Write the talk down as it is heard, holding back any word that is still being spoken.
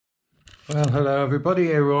Well, hello everybody.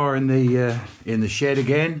 Here we are in the shed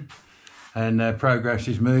again, and progress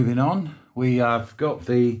is moving on. We have got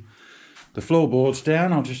the floorboards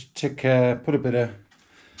down. I'll just put a bit of.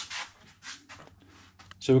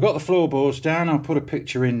 So we've got the floorboards down. I'll put a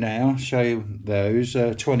picture in now. Show you those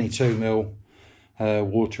 22mm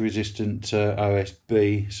water resistant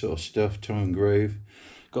OSB sort of stuff, tongue and groove.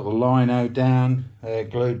 Got the lino down,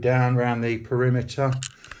 glued down around the perimeter.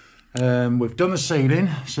 We've done the ceiling.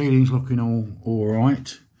 Ceiling's looking all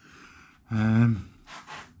right.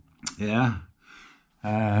 Yeah.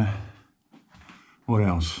 What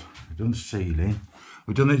else? We've done ceiling.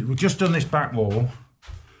 We've just done this back wall,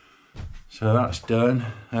 so that's done.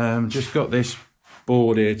 Just got this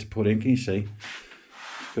board here to put in. Can you see?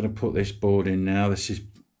 Going to put this board in now.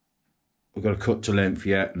 We've got to cut to length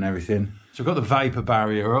yet and everything. So we've got the vapour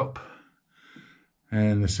barrier up.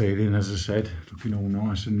 And the ceiling, as I said, looking all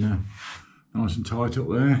nice and tight up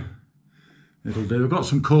there. It'll do. We've got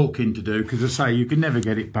some caulking to do because, as I say, you can never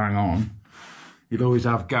get it bang on. You'd always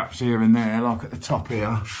have gaps here and there, like at the top here.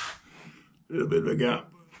 A little bit of a gap.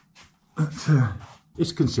 But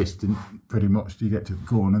it's consistent, pretty much, till you get to the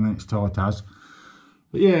corner, and then it's tight as.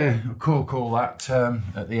 But yeah, I'll caulk all that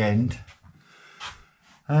at the end.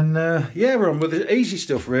 And yeah, we're on with the easy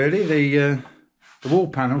stuff, really. The wall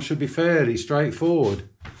panel should be fairly straightforward,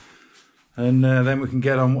 and then we can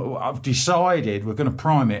get on. I've decided we're going to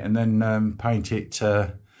prime it and then paint it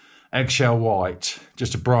eggshell white,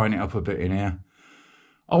 just to brighten it up a bit in here.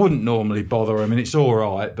 I wouldn't normally bother. I mean, it's all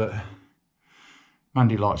right, but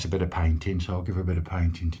Mandy likes a bit of painting, so I'll give her a bit of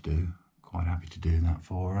painting to do. Quite happy to do that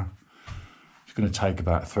for her. It's going to take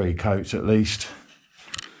about 3 coats at least.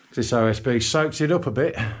 This OSB soaks it up a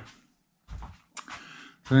bit.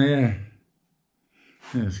 So yeah.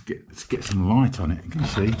 Yeah, let's get some light on it. Can you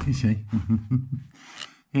see? Can you see?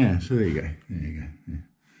 Yeah, so there you go. There you go. Yeah.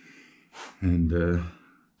 And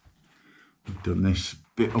we've done this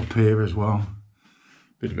bit up here as well.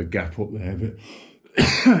 Bit of a gap up there, but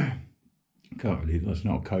can't really. That's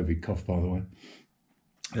not a COVID cough, by the way.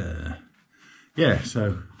 Yeah,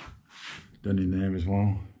 so done in there as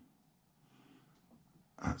well.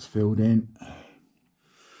 That's filled in.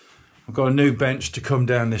 I've got a new bench to come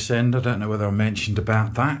down this end. I don't know whether I mentioned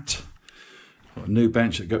about that. Got a new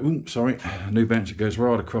bench that goes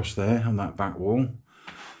right across there on that back wall,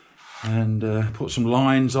 and put some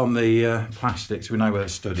lines on the plastics. We know where the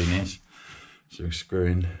studding is, so we're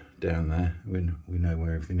screwing down there. We know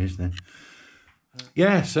where everything is then.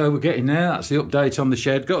 Yeah, so we're getting there. That's the update on the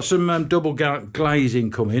shed. Got some double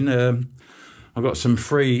glazing coming. I've got some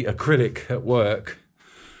free acrylic at work.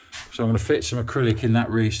 So I'm going to fit some acrylic in that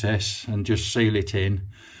recess and just seal it in,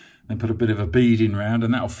 then put a bit of a beading round,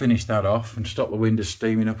 and that'll finish that off and stop the windows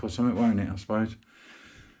steaming up or something, won't it, I suppose.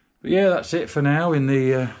 But yeah, that's it for now in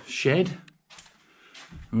the shed,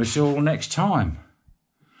 and we'll see you all next time.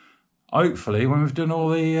 Hopefully when we've done all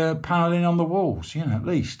the panelling on the walls, you know, at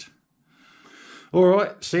least. All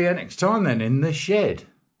right, see you next time then in the shed.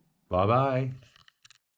 Bye-bye.